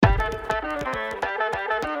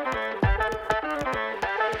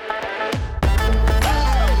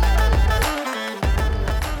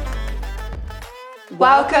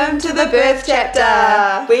Welcome to the Birth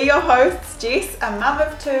Chapter. We're your hosts, Jess, a mum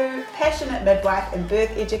of two, passionate midwife and birth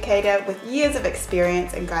educator with years of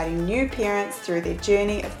experience in guiding new parents through their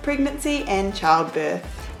journey of pregnancy and childbirth.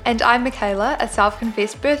 And I'm Michaela, a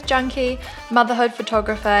self-confessed birth junkie, motherhood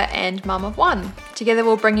photographer and mum of one. Together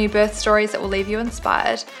we'll bring you birth stories that will leave you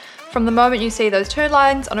inspired. From the moment you see those 2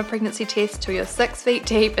 lines on a pregnancy test till you're 6 feet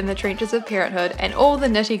deep in the trenches of parenthood and all the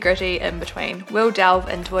nitty-gritty in between, we'll delve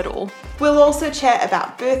into it all. We'll also chat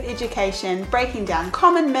about birth education, breaking down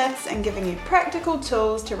common myths and giving you practical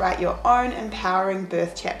tools to write your own empowering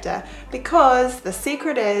birth chapter, because the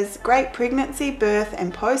secret is great pregnancy, birth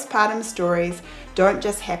and postpartum stories don't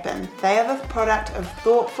just happen. They are the product of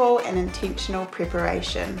thoughtful and intentional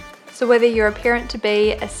preparation. So whether you're a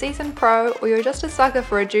parent-to-be, a seasoned pro, or you're just a sucker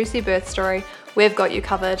for a juicy birth story, we've got you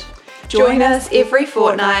covered. Join us every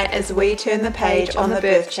fortnight as we turn the page on the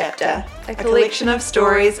birth chapter, a collection of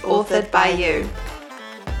stories authored by you.